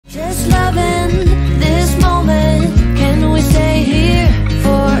Just loving this moment. Can we stay here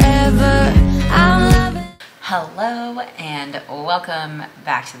forever? I'm loving. Hello and welcome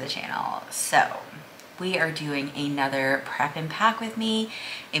back to the channel. So we are doing another prep and pack with me,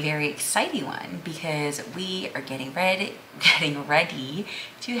 a very exciting one because we are getting ready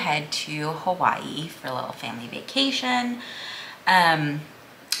to head to Hawaii for a little family vacation.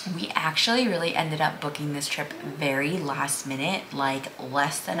 We actually really ended up booking this trip very last minute, like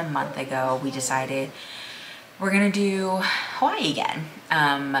less than a month ago. We decided we're gonna do Hawaii again.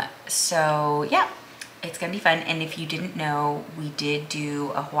 So yeah, it's gonna be fun. And if you didn't know, we did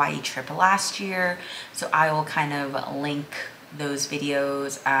do a Hawaii trip last year, so I will kind of link those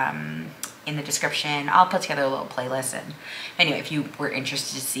videos in the description. I'll put together a little playlist, and anyway, if you were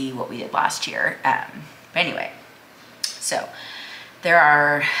interested to see what we did last year. But anyway, so there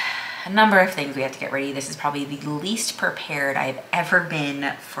are a number of things we have to get ready. This is probably the least prepared I've ever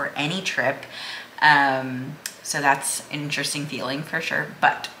been for any trip, so that's an interesting feeling for sure,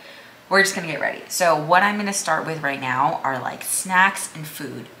 but we're just gonna get ready. So what I'm gonna start with right now are like snacks and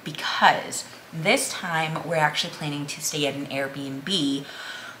food, because this time we're actually planning to stay at an Airbnb.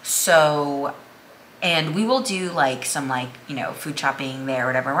 So, and we will do like some food shopping there or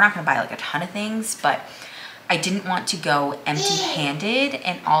whatever. We're not gonna buy like a ton of things, but I didn't want to go empty-handed.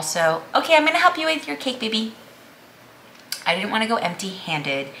 And also, okay, I'm gonna help you with your cake, baby. I didn't want to go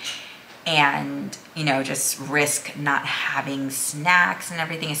empty-handed and just risk not having snacks and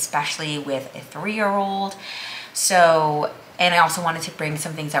everything, especially with a 3-year-old. So, and I also wanted to bring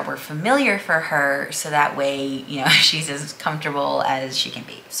some things that were familiar for her, so that way she's as comfortable as she can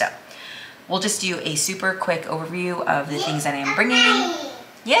be. So we'll just do a super quick overview of the things that I am bringing.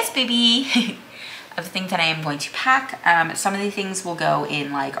 Yes, baby. Of the things that I am going to pack. Some of the things will go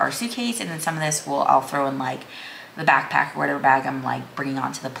in like our suitcase, and then some of this I'll throw in like the backpack or whatever bag I'm like bringing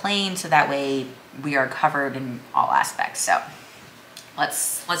onto the plane, so that way we are covered in all aspects. So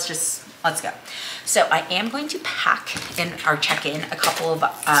let's go. So I am going to pack in our check-in a couple of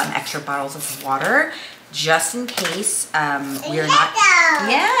extra bottles of water, just in case we're not.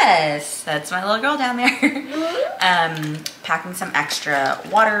 Yes, that's my little girl down there. Packing some extra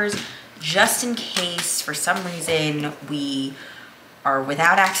waters, just in case for some reason we are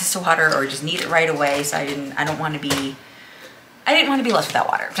without access to water or just need it right away. So I didn't want to be left without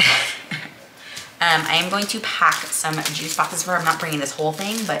water. I am going to pack some juice boxes for her. I'm not bringing this whole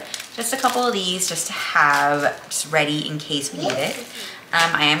thing, but just a couple of these just to have just ready in case we need it.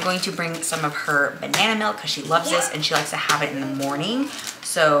 I am going to bring some of her banana milk because she loves this and she likes to have it in the morning.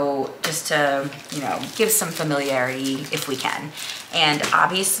 So just to, give some familiarity if we can. And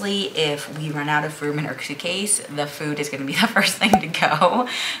obviously if we run out of room in our suitcase, the food is going to be the first thing to go.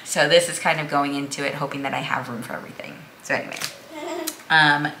 So this is kind of going into it hoping that I have room for everything. So anyway,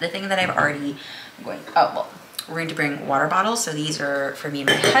 the thing that I've already we're going to bring water bottles. So these are for me and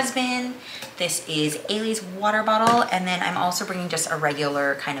my husband. This is Ailey's water bottle. And then I'm also bringing just a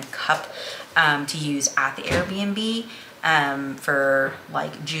regular kind of cup to use at the Airbnb for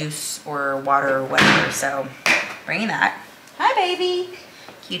like juice or water or whatever. So bringing that. Hi, baby.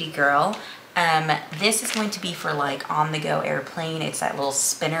 Cutie girl. This is going to be for like on the go airplane. It's that little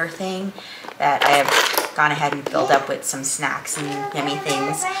spinner thing that I have gone ahead and filled up with some snacks and yummy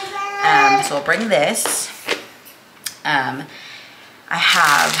things. So I'll bring this. I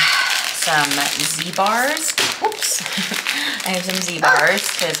have some Z-bars. Oops. I have some Z-bars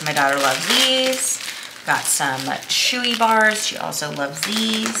because my daughter loves these. Got some chewy bars. She also loves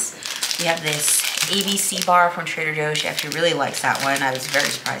these. We have this ABC bar from Trader Joe's. She actually really likes that one. I was very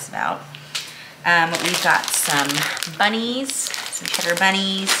surprised about. We've got some bunnies, some cheddar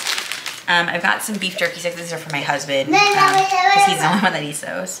bunnies. I've got some beef jerky sticks. These are for my husband because he's the only one that eats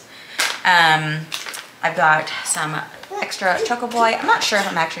those. I've got some extra Choco Boy. I'm not sure if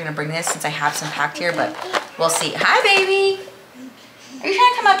I'm actually gonna bring this since I have some packed here, but we'll see. Hi, baby. Are you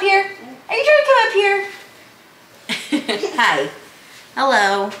trying to come up here? Are you trying to come up here? Hi.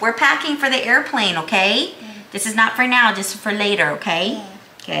 Hello. We're packing for the airplane, okay? This is not for now, just for later, okay?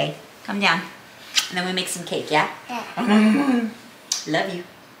 Okay. Come down. And then we make some cake, yeah? Yeah. Love you.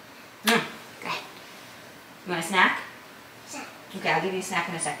 Go ahead. You want a snack? Okay, I'll give you a snack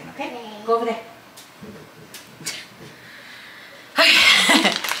in a second, okay? Go over there.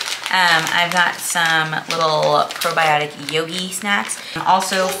 I've got some little probiotic yogi snacks.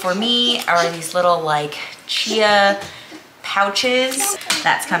 Also for me are these little like chia pouches.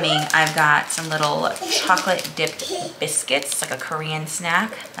 That's coming. I've got some little chocolate dipped biscuits. It's like a Korean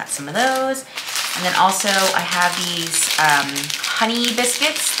snack. Got some of those. And then also I have these honey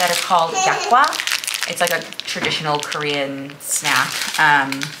biscuits that are called yakwa. It's like a traditional Korean snack.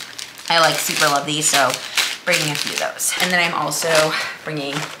 I like super love these, so bringing a few of those. And then I'm also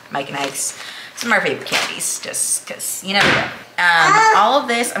bringing Mike and Ike's some of our favorite candies, just because you never know. All of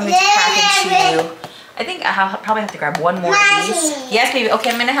this I'm going to pack into, I think I'll probably have to grab one more of these. Yes, baby. Okay,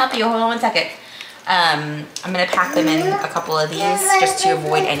 I'm going to help you. Hold on 1 second. I'm going to pack them in a couple of these just to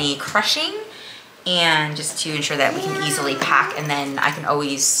avoid any crushing and just to ensure that we can easily pack, and then I can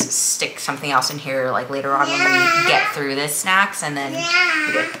always stick something else in here like later on when we get through this snacks, and then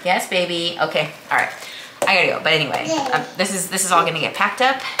we're good. Yes, baby. Okay. All right. I gotta go. But anyway, this is all gonna get packed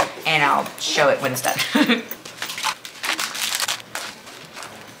up, and I'll show it when it's done.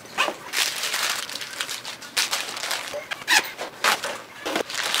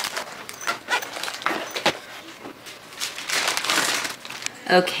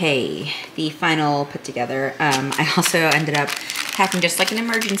 Okay, the final put together. I also ended up packing just like an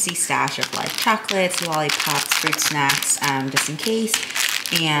emergency stash of like chocolates, lollipops, fruit snacks, just in case.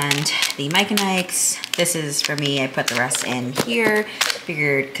 And the Mike and Ike's, this is for me. I put the rest in here.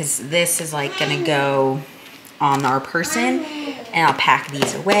 Figured, because this is like gonna go on our person, and I'll pack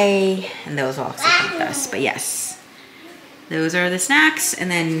these away, and those will also come with us. But yes, those are the snacks, and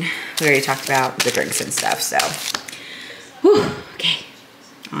then we already talked about the drinks and stuff, so. Whew, okay.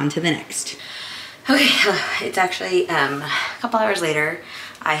 On to the next. Okay, it's actually a couple hours later.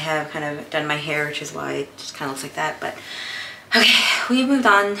 I have kind of done my hair, which is why it just kind of looks like that. But okay, we moved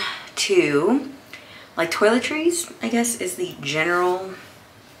on to like toiletries, I guess is the general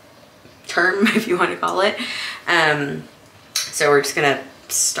term, if you want to call it. So we're just gonna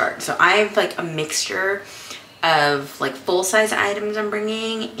start. So I have like a mixture of like full-size items I'm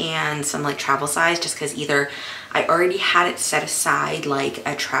bringing and some like travel size, just because either I already had it set aside like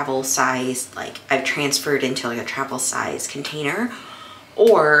a travel size, like I've transferred into like a travel size container,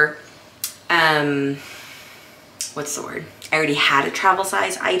 or what's the word? I already had a travel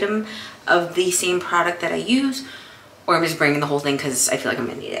size item of the same product that I use, or I'm just bringing the whole thing because I feel like I'm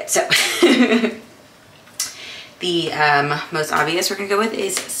gonna need it. So the most obvious we're gonna go with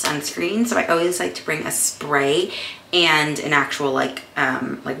is sunscreen. So I always like to bring a spray and an actual like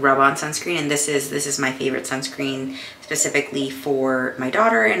rub-on sunscreen, and this is my favorite sunscreen specifically for my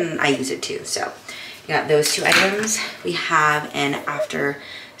daughter, and I use it too. So you got those two items. We have an after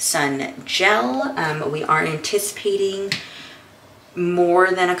sun gel. We are anticipating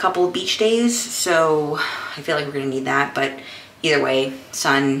more than a couple of beach days, so I feel like we're gonna need that, but either way,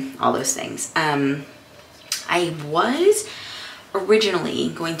 sun, all those things. I was originally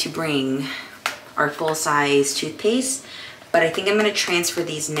going to bring our full-size toothpaste, but I think I'm gonna transfer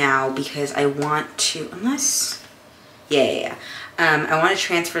these now because I want to, I want to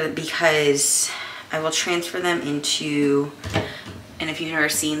transfer them because I will transfer them into, and if you've never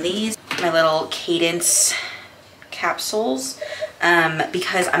seen these, my little Cadence capsules,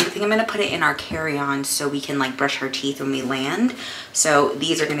 because I think I'm gonna put it in our carry-on so we can like brush our teeth when we land. So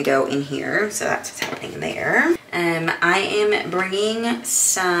these are gonna go in here, so that's what's happening there. I am bringing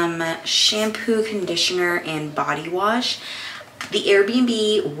some shampoo, conditioner, and body wash. The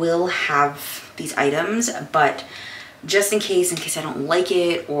Airbnb will have these items, but just in case I don't like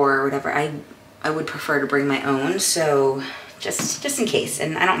it or whatever, I would prefer to bring my own. So just in case,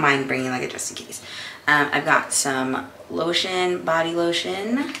 and I don't mind bringing like a just in case. I've got some lotion, body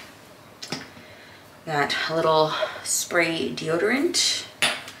lotion. Got a little spray deodorant.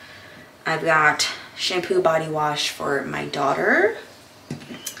 I've got shampoo, body wash for my daughter.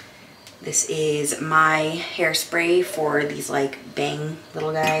 This is my hairspray for these like bang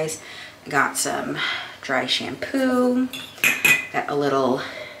little guys. I got some dry shampoo. Got a little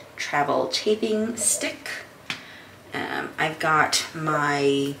travel chafing stick. I've got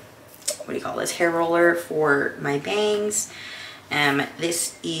my, what do you call this, hair roller for my bangs.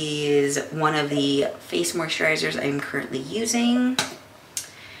 This is one of the face moisturizers I'm currently using.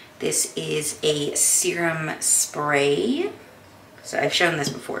 This is a serum spray. So I've shown this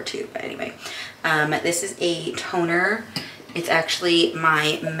before too, but anyway. This is a toner. It's actually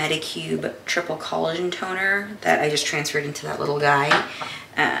my Medicube Triple Collagen Toner that I just transferred into that little guy.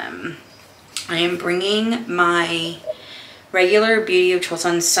 I am bringing my regular Beauty of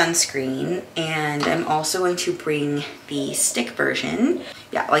Cholson sunscreen, and I'm also going to bring the stick version.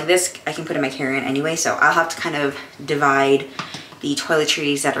 Yeah, like this I can put in my carry-on anyway, so I'll have to kind of divide the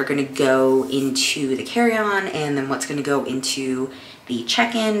toiletries that are going to go into the carry-on and then what's going to go into the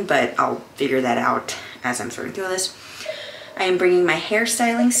check-in, but I'll figure that out as I'm sorting through this. I am bringing my hair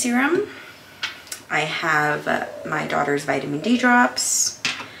styling serum. I have my daughter's vitamin D drops,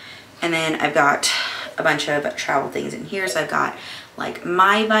 and then I've got a bunch of travel things in here. So I've got like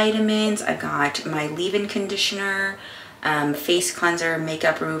my vitamins. I've got my leave-in conditioner, face cleanser,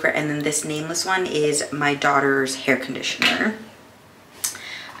 makeup remover, and then this nameless one is my daughter's hair conditioner.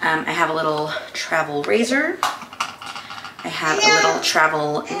 I have a little travel razor. I have a little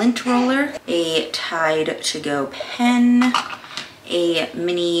travel lint roller, a Tide to Go pen, a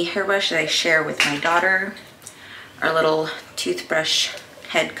mini hairbrush that I share with my daughter, our little toothbrush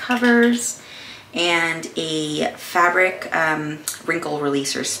head covers, and a fabric wrinkle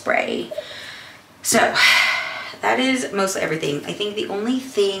releaser spray. So that is mostly everything. I think the only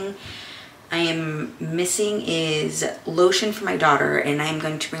thing I am missing is lotion for my daughter, and I'm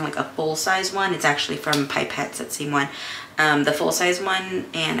going to bring like a full-size one. It's actually from Pipette's, that same one. The full-size one,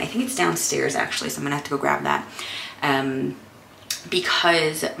 and I think it's downstairs actually, so I'm gonna have to go grab that.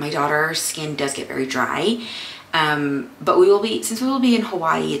 Because my daughter's skin does get very dry. But since we will be in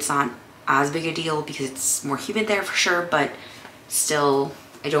Hawaii, it's not as big a deal because it's more humid there for sure, but still,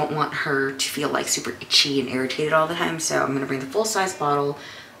 I don't want her to feel like super itchy and irritated all the time, so I'm gonna bring the full-size bottle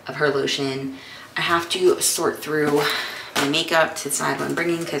of her lotion. I have to sort through my makeup to decide what I'm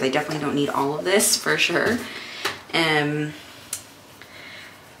bringing because I definitely don't need all of this for sure.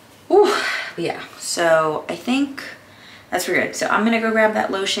 Yeah, so I think that's pretty good. So I'm gonna go grab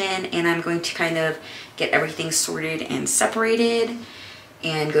that lotion, and I'm going to kind of get everything sorted and separated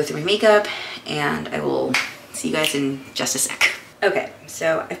and go through my makeup, and I will see you guys in just a sec. Okay,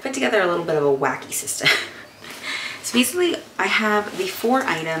 so I've put together a little bit of a wacky system. So basically I have the 4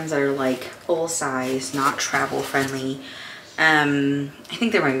 items that are like full size, not travel friendly. I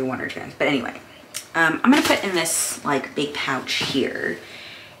think there might be 1 or 2 items, but anyway. I'm gonna put in this like big pouch here.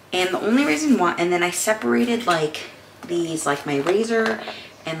 And the only reason why, and then I separated like these, like my razor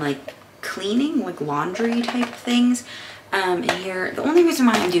and like cleaning, like laundry type things in here. The only reason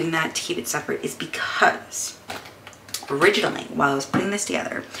why I'm doing that to keep it separate is because originally, while I was putting this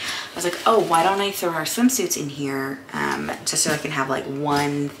together, I was like, oh, why don't I throw our swimsuits in here just so I can have like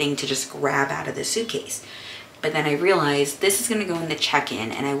one thing to just grab out of the suitcase. But then I realized this is gonna go in the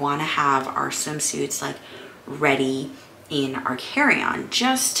check-in, and I wanna have our swimsuits like ready in our carry-on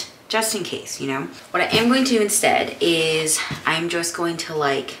just in case, you know? What I am going to do instead is I'm just going to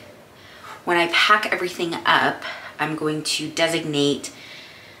like, when I pack everything up, I'm going to designate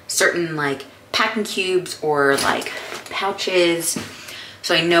certain like packing cubes or like pouches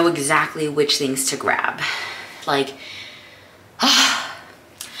so I know exactly which things to grab. Like,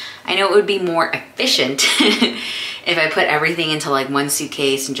 I know it would be more efficient if I put everything into like one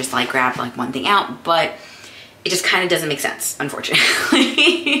suitcase and just like grab like one thing out, but it just kind of doesn't make sense,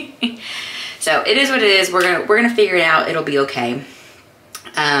 unfortunately. So it is what it is. We're gonna figure it out. It'll be okay.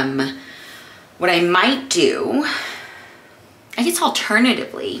 What I might do, I guess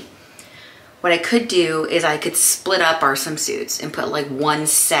alternatively, what I could do is I could split up our swimsuits and put like 1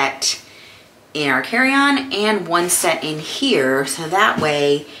 set in our carry-on and 1 set in here, so that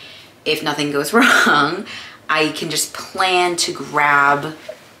way if nothing goes wrong, I can just plan to grab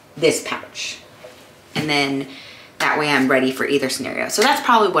this pouch. And then that way I'm ready for either scenario. So that's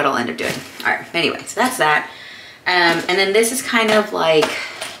probably what I'll end up doing. All right, anyway, so that's that. And then this is kind of like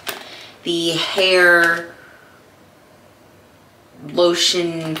the hair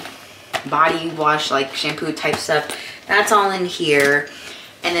lotion, body wash, like shampoo type stuff. That's all in here.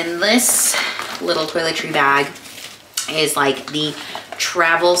 And then this little toiletry bag is like the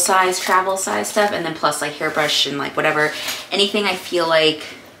travel size stuff, and then plus like hairbrush and like whatever, anything I feel like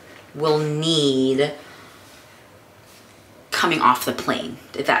will need coming off the plane,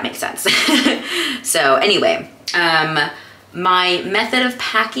 if that makes sense. So anyway, my method of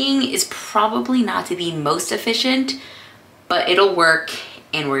packing is probably not to be most efficient, but it'll work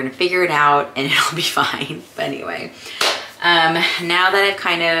and we're gonna figure it out and it'll be fine. But anyway, now that I've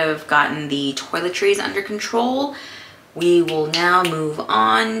kind of gotten the toiletries under control, we will now move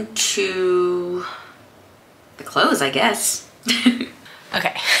on to the clothes, I guess.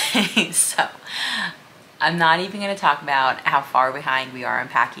 Okay, so I'm not even going to talk about how far behind we are in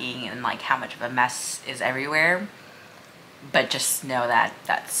packing and like how much of a mess is everywhere, but just know that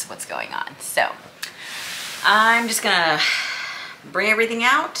that's what's going on. So I'm just going to bring everything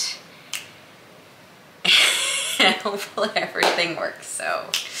out and hopefully everything works. So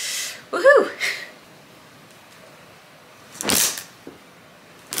woohoo!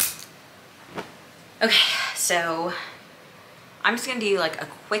 Okay, so I'm just gonna do like a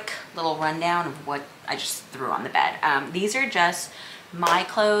quick little rundown of what I just threw on the bed. These are just my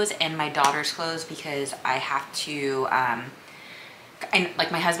clothes and my daughter's clothes because I have to, and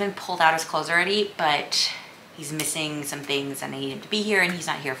like my husband pulled out his clothes already, but he's missing some things and I need him to be here and he's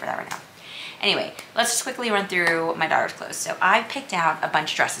not here for that right now. Anyway, let's just quickly run through my daughter's clothes. So I picked out a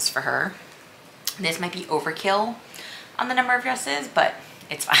bunch of dresses for her. This might be overkill on the number of dresses, but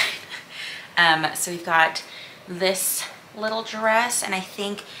it's fine. So we've got this little dress, and I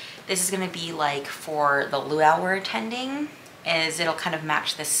think this is gonna be like for the luau we're attending, as it'll kind of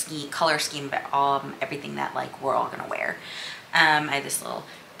match the color scheme of everything that like we're all gonna wear. I have this little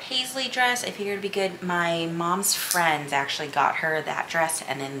paisley dress. I figured it'd be good. My mom's friends actually got her that dress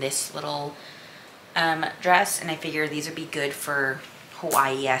and then this little dress, and I figured these would be good for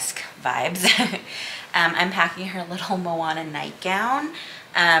Hawaii-esque vibes. I'm packing her little Moana nightgown,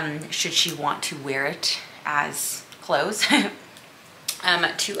 should she want to wear it as clothes.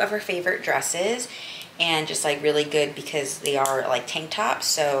 Two of her favorite dresses, and just like really good because they are like tank tops,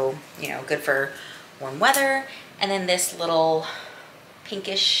 so you know, good for warm weather. And then this little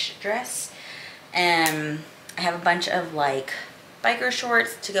pinkish dress. I have a bunch of like biker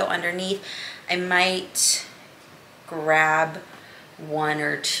shorts to go underneath. I might grab one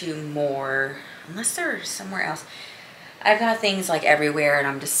or two more, unless they're somewhere else. I've got things like everywhere, and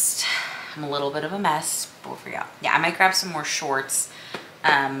I'm a little bit of a mess, but we'll figure it out. Yeah, I might grab some more shorts,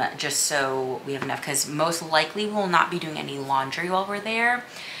 just so we have enough, because most likely we'll not be doing any laundry while we're there,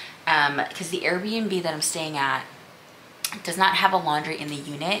 because the Airbnb that I'm staying at does not have a laundry in the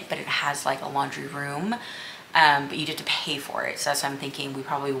unit, but it has like a laundry room, but you have to pay for it. So that's why I'm thinking we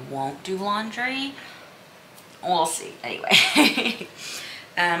probably won't do laundry. We'll see. Anyway,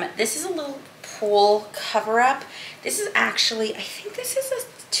 this is a little pool cover up. This is actually, I think this is a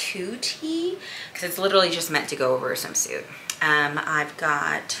 2T, because it's literally just meant to go over a swimsuit. I've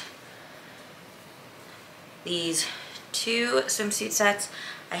got these 2 swimsuit sets.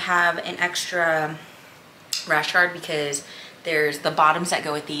 I have an extra rash guard because there's the bottoms that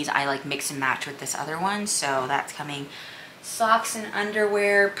go with these. I like mix and match with this other one, so that's coming. Socks and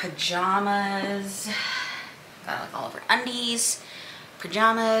underwear, pajamas, got like all over undies,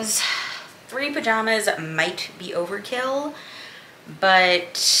 pajamas. 3 pajamas might be overkill,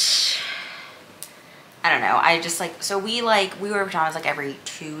 but I don't know. I just like, so we wear pajamas like every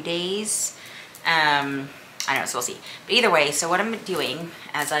 2 days. I don't know, so we'll see. But either way, so what I'm doing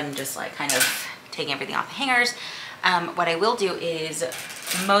as I'm just like kind of taking everything off the hangers, what I will do is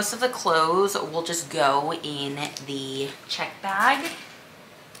most of the clothes will just go in the check bag,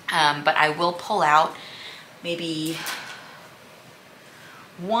 but I will pull out maybe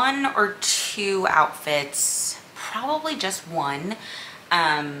 1 or 2 outfits, probably just 1,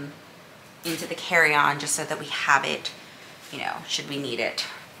 into the carry-on, just so that we have it, you know, should we need it,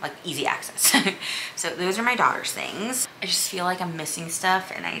 like easy access. So those are my daughter's things. I just feel like I'm missing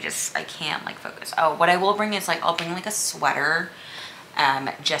stuff, and I can't like focus. Oh, what I will bring is like, I'll bring like a sweater,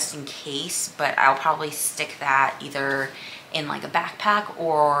 just in case, but I'll probably stick that either in like a backpack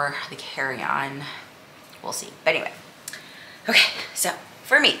or the carry-on. We'll see. But anyway, okay, so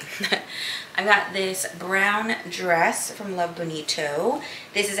for me, I've got this brown dress from Love Bonito.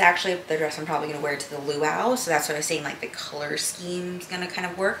 This is actually the dress I'm probably gonna wear to the luau, so that's what I was saying, like the color scheme's gonna kind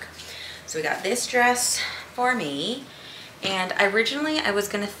of work. So we got this dress for me, and originally I was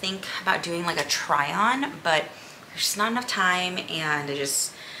gonna think about doing like a try-on, but there's just not enough time, and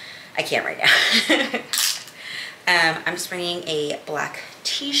I can't right now. I'm just bringing a black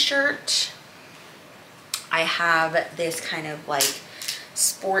t-shirt. I have this kind of like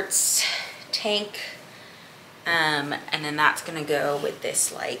sports tank, and then that's gonna go with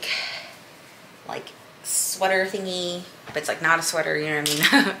this like sweater thingy, but it's like not a sweater, you know what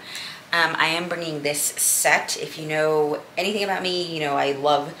I mean? I am bringing this set. If you know anything about me, you know I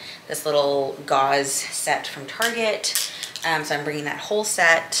love this little gauze set from Target, so I'm bringing that whole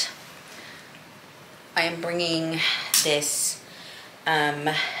set. I am bringing this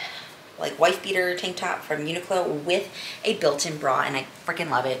like wife beater tank top from Uniqlo with a built-in bra, and I freaking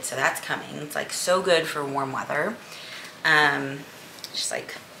love it, so that's coming. It's like so good for warm weather. Just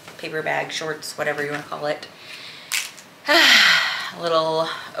like paper bag, shorts, whatever you want to call it. A little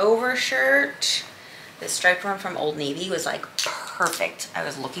overshirt. This striped one from Old Navy was like perfect. I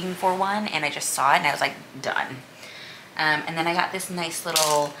was looking for one and I just saw it and I was like, done. And then I got this nice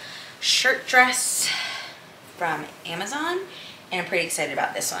little shirt dress from Amazon, and I'm pretty excited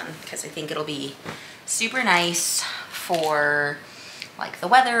about this one because I think it'll be super nice for like the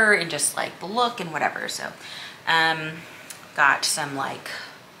weather and just like the look and whatever. So got some like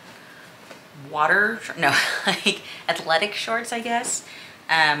like athletic shorts, I guess.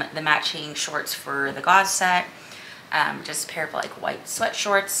 The matching shorts for the gauze set. Just a pair of like white sweat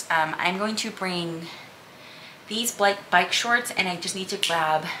shorts. I'm going to bring these bike shorts, and I just need to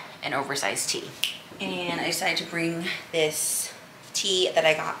grab an oversized tee. And I decided to bring this tee that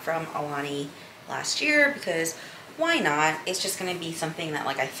I got from Alani last year because why not? It's just gonna be something that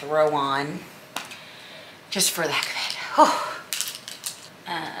like I throw on just for the heck of it. Oh.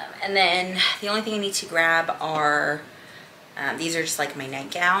 And then the only thing I need to grab are, these are just like my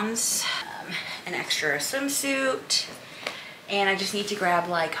nightgowns, an extra swimsuit, and I just need to grab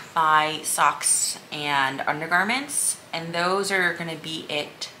like my socks and undergarments, and those are gonna be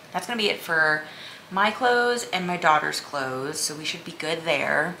it. That's gonna be it for my clothes and my daughter's clothes, so we should be good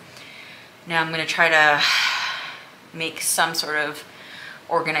there. Now I'm gonna try to make some sort of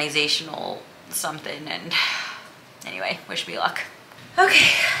organizational something, and anyway, wish me luck.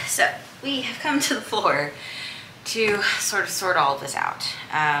 Okay, so we have come to the floor to sort of sort all of this out.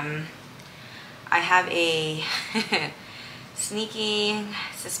 I have a sneaky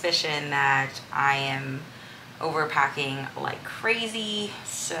suspicion that I am overpacking like crazy,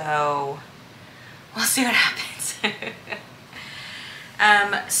 so we'll see what happens.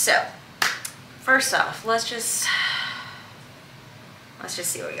 So first off, let's just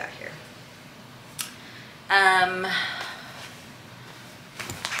see what we got here.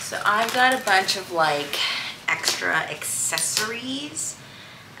 So I've got a bunch of like extra accessories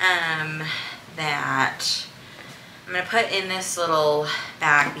that I'm gonna put in this little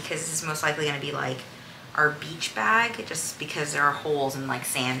bag because this is most likely gonna be like our beach bag, just because there are holes and like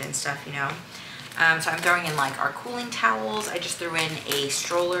sand and stuff, you know. So I'm throwing in like our cooling towels. I just threw in a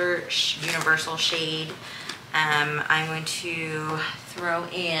stroller universal shade. I'm going to throw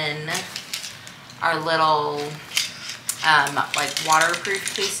in our little like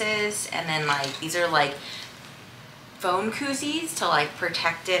waterproof cases, and then like these are like phone koozies to like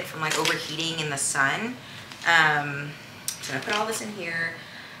protect it from like overheating in the sun. So I'm gonna put all this in here.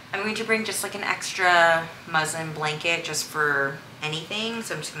 I'm going to bring just like an extra muslin blanket just for anything,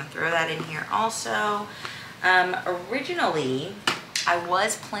 so I'm just gonna throw that in here also. Originally I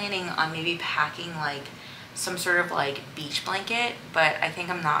was planning on maybe packing like some sort of like beach blanket, but I think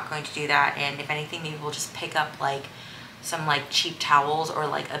I'm not going to do that, and if anything maybe we'll just pick up like some like cheap towels or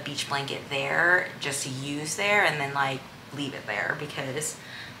like a beach blanket there just to use there, and then like leave it there, because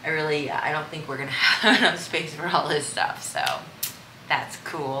I don't think we're gonna have enough space for all this stuff, so that's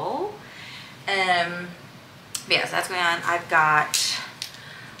cool. But yeah, so that's going on. I've got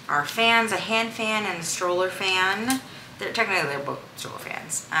our fans, a hand fan and a stroller fan. They're both stroller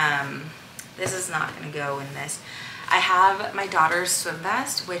fans. This is not gonna go in this. I have my daughter's swim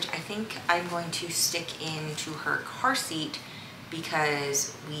vest, which I think I'm going to stick into her car seat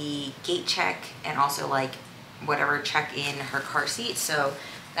because we gate check and also like whatever check in her car seat. So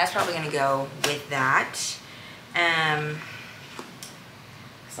that's probably gonna go with that.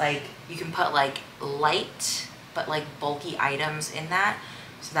 It's like you can put like light but like bulky items in that,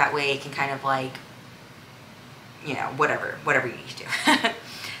 so that way it can kind of like, you know, whatever you need to do.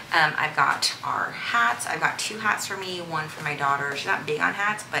 I've got our hats. I've got 2 hats for me, 1 for my daughter. She's not big on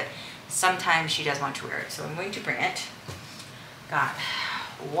hats, but sometimes she does want to wear it, so I'm going to bring it. Got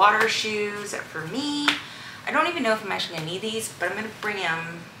water shoes for me. I don't even know if I'm actually gonna need these, but I'm gonna bring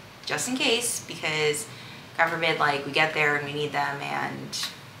them just in case, because God forbid like we get there and we need them and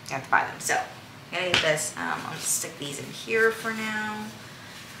we have to buy them. So I'm gonna get this. I'll just stick these in here for now.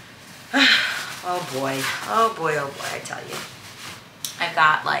 Oh boy, oh boy, oh boy, I tell you. I've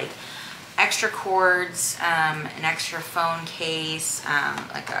got like extra cords, an extra phone case,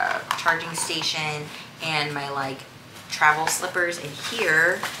 like a charging station, and my like travel slippers in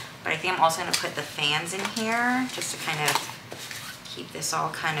here. But I think I'm also gonna put the fans in here just to kind of keep this all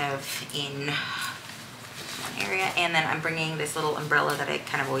kind of in one area. And then I'm bringing this little umbrella that I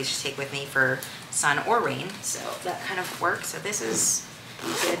kind of always just take with me for sun or rain. So that kind of works. So this is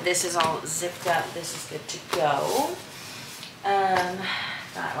good. This is all zipped up. This is good to go.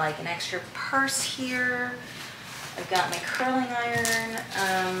 Got like an extra purse here. I've got my curling iron,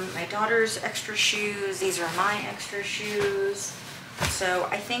 my daughter's extra shoes. These are my extra shoes. So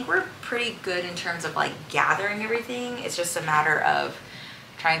I think we're pretty good in terms of like gathering everything. It's just a matter of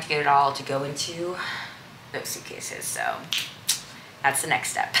trying to get it all to go into those suitcases. So that's the next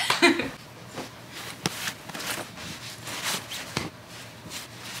step.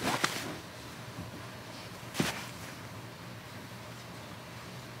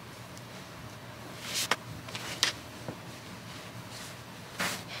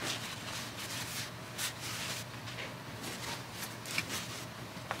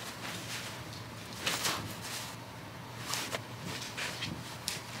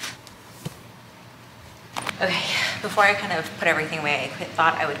 Okay, before I kind of put everything away, I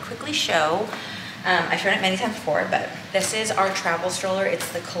thought I would quickly show, I've shown it many times before, but this is our travel stroller. It's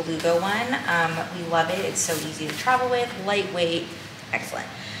the Kaluga one. We love it. It's so easy to travel with, lightweight, Excellent.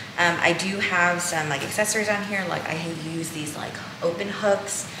 I do have some like accessories on here. Like I use these like open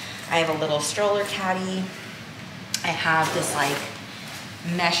hooks. I have a little stroller caddy. I have this like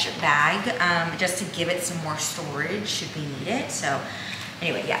mesh bag just to give it some more storage should we need it. So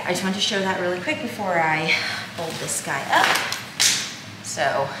anyway, yeah, I just wanted to show that really quick before I fold this guy up.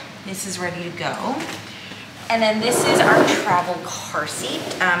 So this is ready to go. And then this is our travel car seat.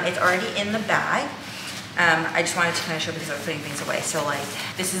 It's already in the bag. I just wanted to kind of show because I was putting things away. So like,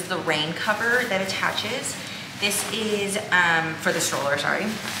 this is the rain cover that attaches. This is for the stroller, sorry.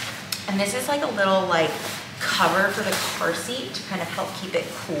 And this is like a little like cover for the car seat to kind of help keep it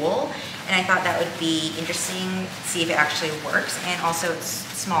cool. And I thought that would be interesting to see if it actually works. And also it's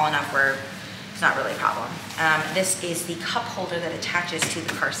small enough where it's not really a problem. This is the cup holder that attaches to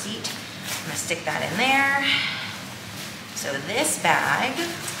the car seat. I'm gonna stick that in there. So this bag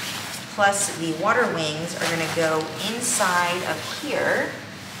plus the water wings are gonna go inside of here.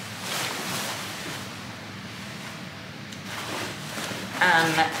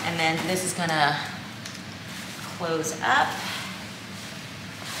 And then this is gonna close up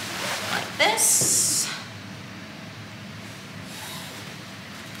like this.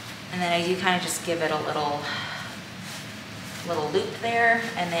 And then I do kind of just give it a little loop there,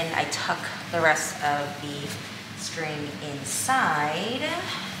 and then I tuck the rest of the string inside,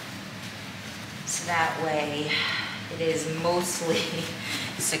 so that way it is mostly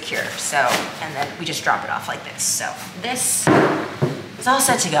secure. So, and then we just drop it off like this. So this is all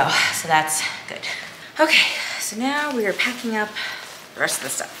set to go, so that's good. Okay, so now we are packing up the rest of the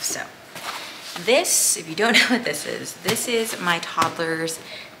stuff. So this, if you don't know what this is my toddler's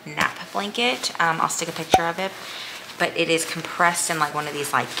nap blanket. I'll stick a picture of it, but it is compressed in like one of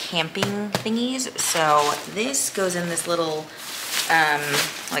these like camping thingies. So this goes in this little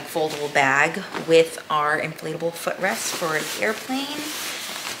like foldable bag with our inflatable footrest for the airplane.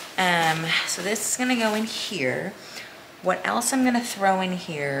 So this is gonna go in here. What else I'm gonna throw in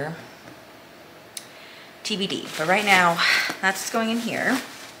here, TBD, but right now that's going in here.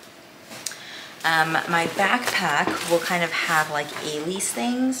 My backpack will kind of have like Ailey's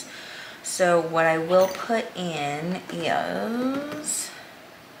things. So what I will put in is,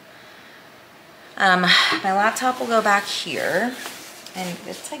 my laptop will go back here, and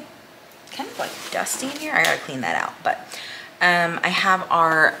it's like kind of like dusty in here. I gotta clean that out, but I have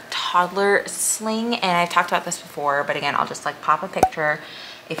our toddler sling, and I've talked about this before, but again, I'll just like pop a picture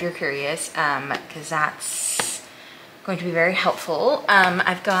if you're curious, because that's going to be very helpful.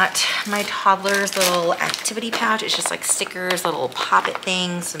 I've got my toddler's little activity pouch. It's just like stickers, little pop-it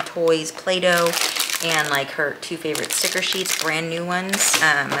things, some toys, Play-Doh, and like her 2 favorite sticker sheets, brand new ones.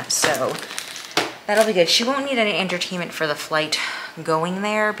 So that'll be good. She won't need any entertainment for the flight going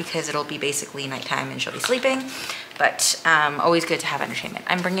there because it'll be basically nighttime and she'll be sleeping, but always good to have entertainment.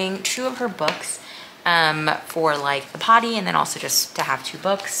 I'm bringing 2 of her books for like the potty, and then also just to have 2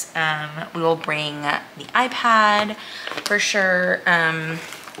 books. We will bring the iPad for sure.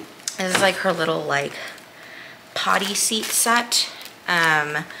 This is like her little like potty seat set.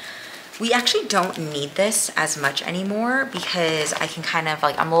 We actually don't need this as much anymore because I can kind of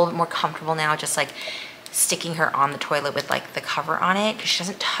like, I'm a little bit more comfortable now just like sticking her on the toilet with like the cover on it because she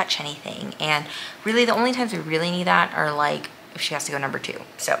doesn't touch anything. And really the only times we really need that are like if she has to go number 2.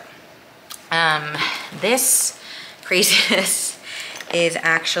 So this craziness is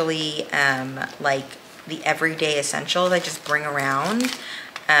actually like the everyday essentials I just bring around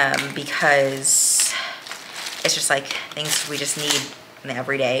because it's just like things we just need in the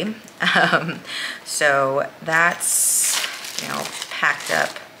everyday. So that's, you know, packed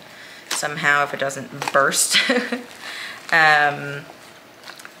up somehow if it doesn't burst. And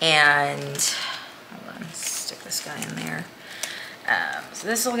hold on, stick this guy in there. So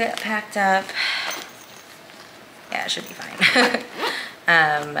this will get packed up. Yeah, it should be fine.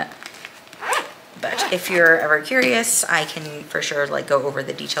 But if you're ever curious, I can for sure like go over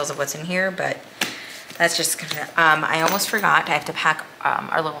the details of what's in here, but that's just gonna, I almost forgot I have to pack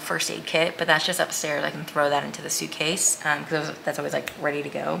our little first aid kit, but that's just upstairs. I can throw that into the suitcase because that's always like ready to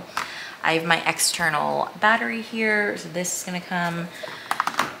go. I have my external battery here, so this is gonna come.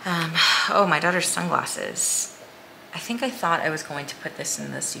 Oh, my daughter's sunglasses. I think I thought I was going to put this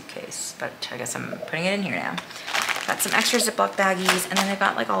in the suitcase, but I guess I'm putting it in here now. Got some extra Ziploc baggies, and then I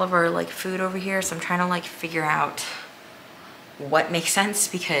got like all of our like food over here, so I'm trying to like figure out what makes sense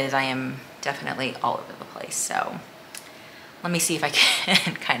because I am definitely all over the place. So let me see if I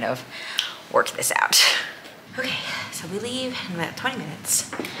can kind of work this out. Okay, so we leave in about 20 minutes.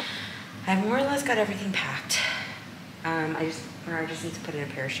 I've more or less got everything packed. I just need to put in a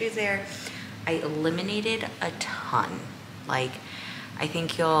pair of shoes there. I eliminated a ton. Like, I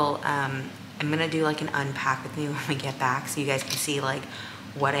think you'll, I'm gonna do like an unpack with me when we get back so you guys can see like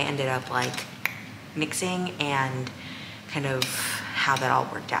what I ended up like mixing and kind of how that all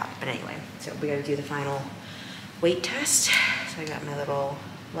worked out. But anyway, so we gotta do the final weight test. So I got my little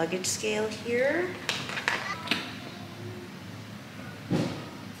luggage scale here.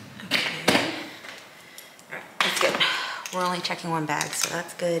 Okay. All right, that's good. We're only checking one bag, so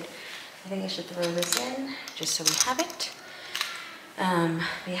that's good. I think I should throw this in just so we have it.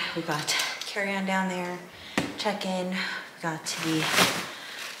 But yeah, we got carry-on down there, check-in, we got the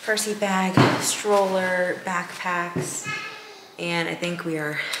car seat bag, stroller, backpacks, and I think we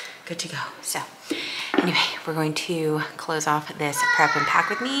are good to go. So anyway, we're going to close off this prep and pack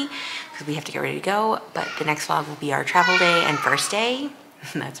with me because we have to get ready to go. But the next vlog will be our travel day and first day.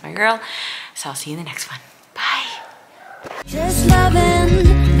 That's my girl. So I'll see you in the next one. Bye. Just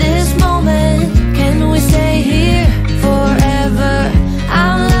loving